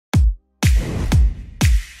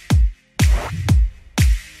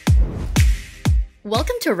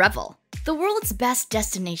Welcome to Revel, the world's best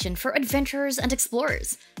destination for adventurers and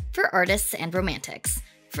explorers, for artists and romantics,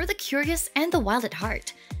 for the curious and the wild at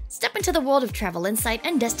heart. Step into the world of travel insight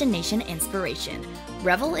and destination inspiration.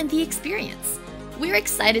 Revel in the experience. We're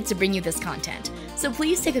excited to bring you this content, so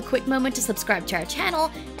please take a quick moment to subscribe to our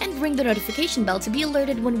channel and ring the notification bell to be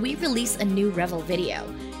alerted when we release a new Revel video.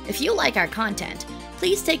 If you like our content,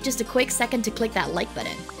 please take just a quick second to click that like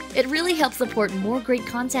button. It really helps support more great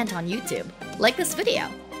content on YouTube. Like this video.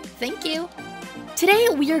 Thank you! Today,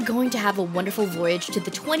 we are going to have a wonderful voyage to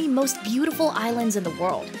the 20 most beautiful islands in the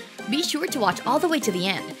world. Be sure to watch all the way to the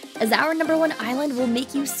end, as our number 1 island will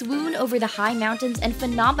make you swoon over the high mountains and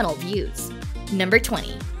phenomenal views. Number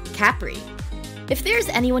 20. Capri. If there's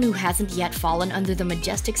anyone who hasn't yet fallen under the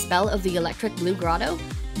majestic spell of the electric blue grotto,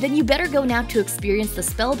 then you better go now to experience the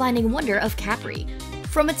spellbinding wonder of Capri.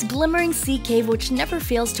 From its glimmering sea cave which never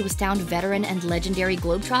fails to astound veteran and legendary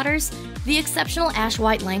globetrotters, the exceptional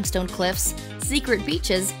ash-white limestone cliffs, secret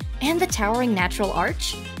beaches, and the towering natural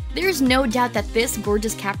arch, there's no doubt that this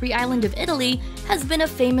gorgeous Capri island of Italy has been a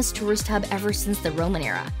famous tourist hub ever since the Roman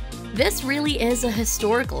era. This really is a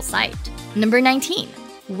historical site. Number 19.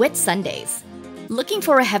 Whitsundays. Looking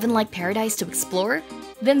for a heaven-like paradise to explore?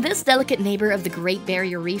 Then this delicate neighbor of the Great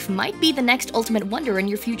Barrier Reef might be the next ultimate wonder in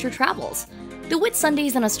your future travels. The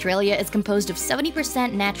Whitsundays in Australia is composed of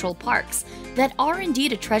 70% natural parks that are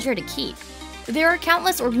indeed a treasure to keep. There are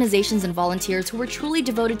countless organizations and volunteers who are truly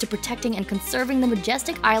devoted to protecting and conserving the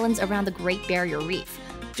majestic islands around the Great Barrier Reef,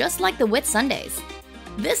 just like the Whitsundays.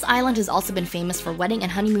 This island has also been famous for wedding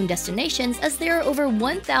and honeymoon destinations, as there are over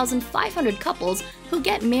 1,500 couples who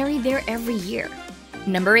get married there every year.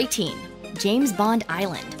 Number 18. James Bond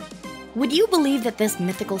Island. Would you believe that this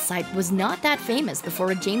mythical site was not that famous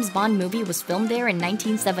before a James Bond movie was filmed there in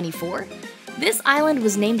 1974? This island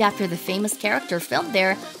was named after the famous character filmed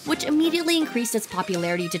there, which immediately increased its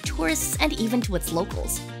popularity to tourists and even to its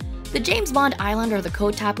locals. The James Bond Island, or the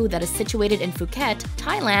Koh Tapu, that is situated in Phuket,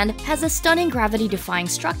 Thailand, has a stunning gravity-defying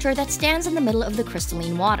structure that stands in the middle of the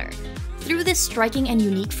crystalline water. Through this striking and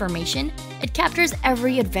unique formation, it captures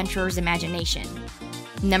every adventurer's imagination.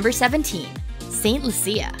 Number 17. St.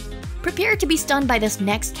 Lucia. Prepare to be stunned by this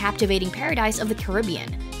next captivating paradise of the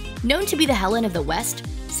Caribbean. Known to be the Helen of the West,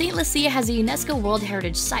 St. Lucia has a UNESCO World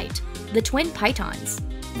Heritage Site, the Twin Pythons.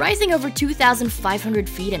 Rising over 2,500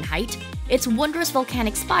 feet in height, its wondrous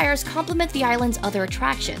volcanic spires complement the island's other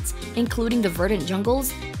attractions, including the verdant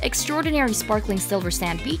jungles, extraordinary sparkling silver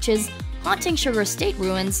sand beaches, haunting sugar estate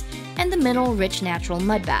ruins, and the mineral-rich natural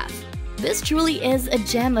mud bath. This truly is a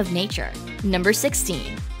gem of nature. Number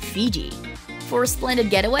 16. Fiji. For a splendid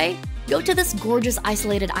getaway, go to this gorgeous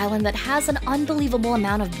isolated island that has an unbelievable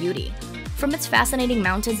amount of beauty. From its fascinating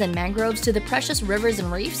mountains and mangroves to the precious rivers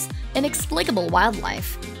and reefs, inexplicable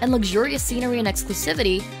wildlife, and luxurious scenery and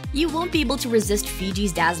exclusivity, you won't be able to resist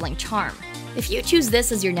Fiji's dazzling charm. If you choose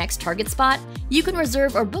this as your next target spot, you can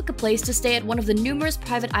reserve or book a place to stay at one of the numerous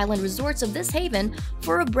private island resorts of this haven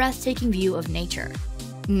for a breathtaking view of nature.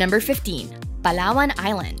 Number 15. Palawan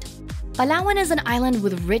Island. Palawan is an island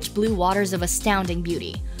with rich blue waters of astounding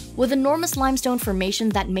beauty. With enormous limestone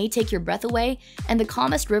formations that may take your breath away and the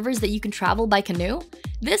calmest rivers that you can travel by canoe,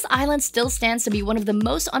 this island still stands to be one of the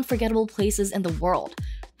most unforgettable places in the world.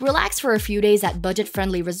 Relax for a few days at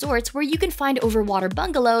budget-friendly resorts where you can find overwater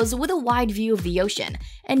bungalows with a wide view of the ocean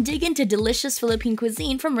and dig into delicious Philippine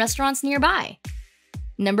cuisine from restaurants nearby.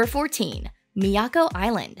 Number 14. Miyako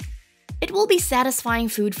Island. It will be satisfying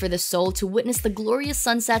food for the soul to witness the glorious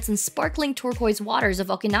sunsets and sparkling turquoise waters of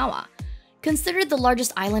Okinawa. Considered the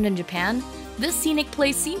largest island in Japan, this scenic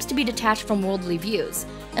place seems to be detached from worldly views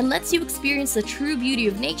and lets you experience the true beauty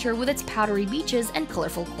of nature with its powdery beaches and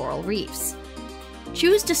colorful coral reefs.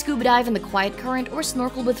 Choose to scuba dive in the quiet current or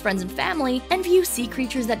snorkel with friends and family and view sea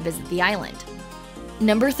creatures that visit the island.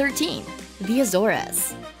 Number 13. The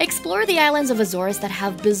Azores. Explore the islands of Azores that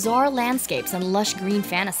have bizarre landscapes and lush green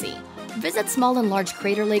fantasy. Visit small and large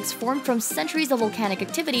crater lakes formed from centuries of volcanic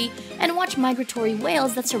activity and watch migratory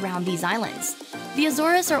whales that surround these islands. The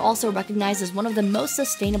Azores are also recognized as one of the most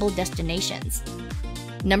sustainable destinations.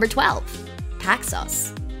 Number 12.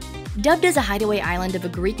 Paxos. Dubbed as a hideaway island of a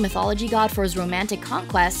Greek mythology god for his romantic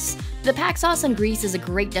conquests, the Paxos in Greece is a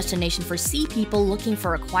great destination for sea people looking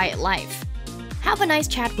for a quiet life. Have a nice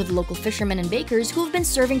chat with local fishermen and bakers who have been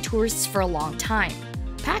serving tourists for a long time.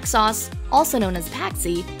 Paxos, also known as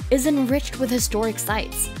Paxi, is enriched with historic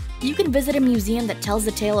sites. You can visit a museum that tells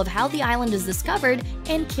the tale of how the island is discovered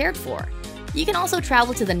and cared for. You can also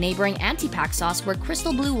travel to the neighboring Antipaxos, where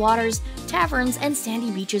crystal blue waters, taverns, and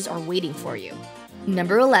sandy beaches are waiting for you.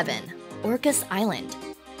 Number 11. Orcas Island.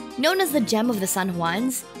 Known as the Gem of the San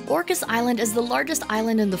Juans, Orcas Island is the largest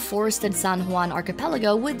island in the forested San Juan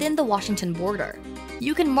archipelago within the Washington border.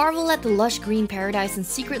 You can marvel at the lush green paradise and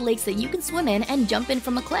secret lakes that you can swim in and jump in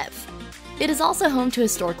from a cliff. It is also home to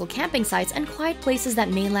historical camping sites and quiet places that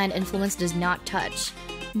mainland influence does not touch.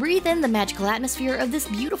 Breathe in the magical atmosphere of this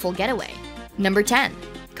beautiful getaway. Number 10.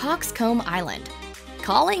 Coxcomb Island.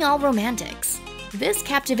 Calling all romantics. This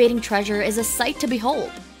captivating treasure is a sight to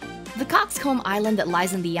behold. The Coxcomb Island that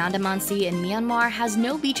lies in the Andaman Sea in Myanmar has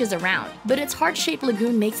no beaches around, but its heart-shaped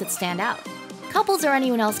lagoon makes it stand out. Couples or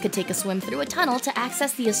anyone else could take a swim through a tunnel to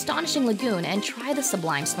access the astonishing lagoon and try the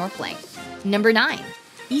sublime snorkeling. Number 9.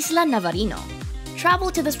 Isla Navarino. Travel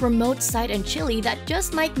to this remote site in Chile that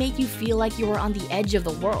just might make you feel like you are on the edge of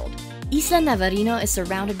the world. Isla Navarino is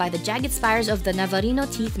surrounded by the jagged spires of the Navarino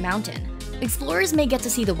Teeth Mountain. Explorers may get to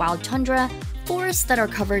see the wild tundra, forests that are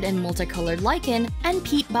covered in multicolored lichen, and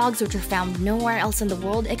peat bogs which are found nowhere else in the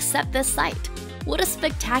world except this site. What a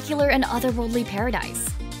spectacular and otherworldly paradise!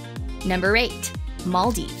 Number 8.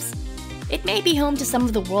 Maldives. It may be home to some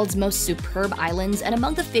of the world's most superb islands and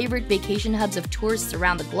among the favorite vacation hubs of tourists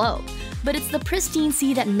around the globe, but it's the pristine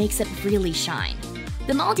sea that makes it really shine.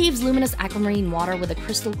 The Maldives' luminous aquamarine water with a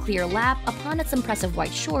crystal clear lap upon its impressive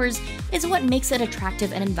white shores is what makes it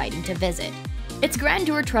attractive and inviting to visit. Its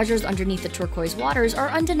grandeur treasures underneath the turquoise waters are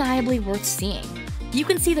undeniably worth seeing. You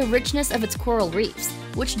can see the richness of its coral reefs,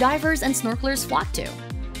 which divers and snorkelers flock to.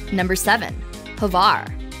 Number 7.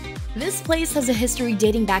 Hvar. This place has a history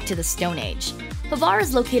dating back to the Stone Age. Hvar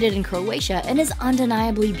is located in Croatia and is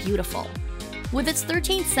undeniably beautiful. With its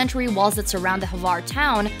 13th century walls that surround the Hvar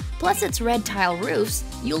town, plus its red tile roofs,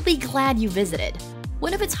 you'll be glad you visited.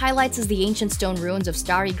 One of its highlights is the ancient stone ruins of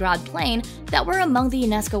Stari Grad Plain that were among the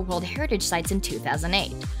UNESCO World Heritage Sites in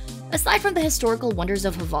 2008. Aside from the historical wonders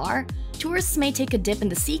of Hvar, tourists may take a dip in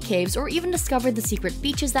the sea caves or even discover the secret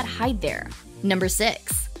beaches that hide there. Number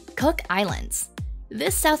 6. Cook Islands.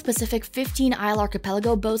 This South Pacific 15-isle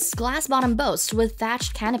archipelago boasts glass-bottom boats with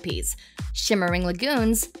thatched canopies, shimmering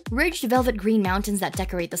lagoons, ridged velvet green mountains that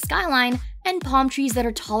decorate the skyline, and palm trees that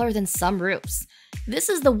are taller than some roofs. This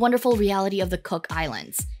is the wonderful reality of the Cook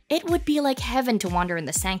Islands. It would be like heaven to wander in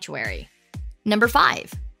the sanctuary. Number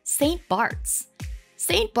 5. St. Bart's.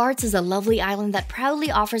 St. Bart's is a lovely island that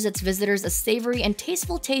proudly offers its visitors a savory and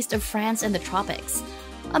tasteful taste of France and the tropics.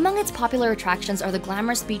 Among its popular attractions are the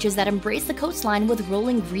glamorous beaches that embrace the coastline with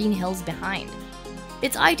rolling green hills behind.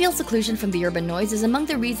 Its ideal seclusion from the urban noise is among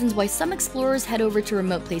the reasons why some explorers head over to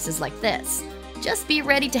remote places like this. Just be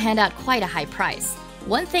ready to hand out quite a high price.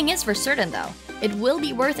 One thing is for certain though, it will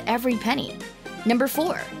be worth every penny. Number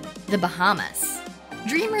 4. The Bahamas.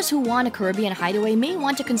 Dreamers who want a Caribbean hideaway may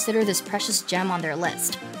want to consider this precious gem on their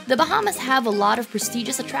list. The Bahamas have a lot of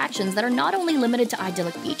prestigious attractions that are not only limited to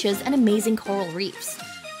idyllic beaches and amazing coral reefs.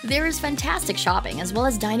 There is fantastic shopping as well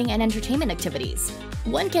as dining and entertainment activities.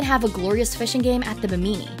 One can have a glorious fishing game at the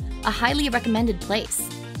Bimini, a highly recommended place.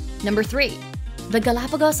 Number 3. The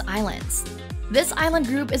Galapagos Islands. This island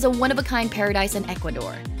group is a one-of-a-kind paradise in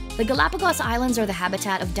Ecuador. The Galapagos Islands are the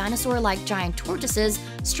habitat of dinosaur-like giant tortoises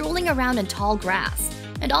strolling around in tall grass,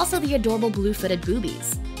 and also the adorable blue-footed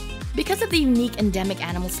boobies. Because of the unique endemic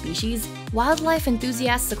animal species, wildlife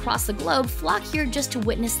enthusiasts across the globe flock here just to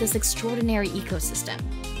witness this extraordinary ecosystem.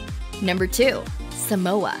 Number 2.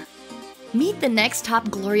 Samoa. Meet the next top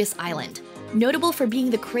glorious island, notable for being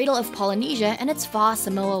the cradle of Polynesia and its Fa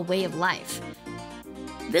Samoa way of life.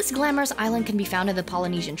 This glamorous island can be found in the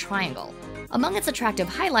Polynesian Triangle. Among its attractive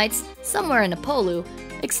highlights, somewhere in Upolu,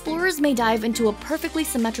 explorers may dive into a perfectly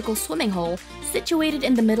symmetrical swimming hole situated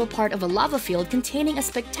in the middle part of a lava field containing a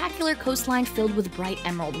spectacular coastline filled with bright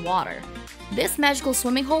emerald water. This magical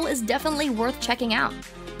swimming hole is definitely worth checking out.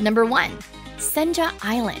 Number 1. Senja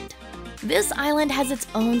Island. This island has its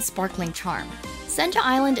own sparkling charm. Senja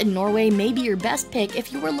Island in Norway may be your best pick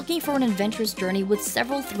if you are looking for an adventurous journey with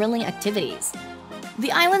several thrilling activities.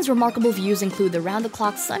 The island's remarkable views include the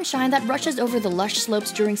round-the-clock sunshine that rushes over the lush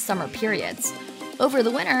slopes during summer periods. Over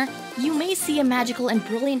the winter, you may see a magical and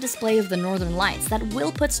brilliant display of the northern lights that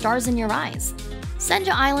will put stars in your eyes.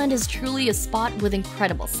 Senja Island is truly a spot with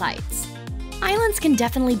incredible sights. Islands can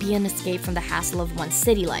definitely be an escape from the hassle of one's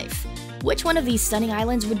city life. Which one of these stunning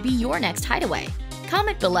islands would be your next hideaway?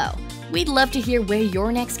 Comment below. We'd love to hear where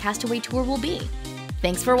your next castaway tour will be.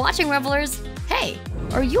 Thanks for watching, revelers! Hey,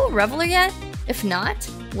 are you a reveler yet? If not,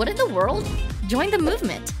 what in the world? Join the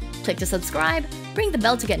movement! Click to subscribe, ring the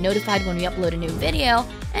bell to get notified when we upload a new video,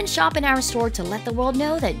 and shop in our store to let the world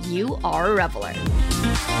know that you are a reveler.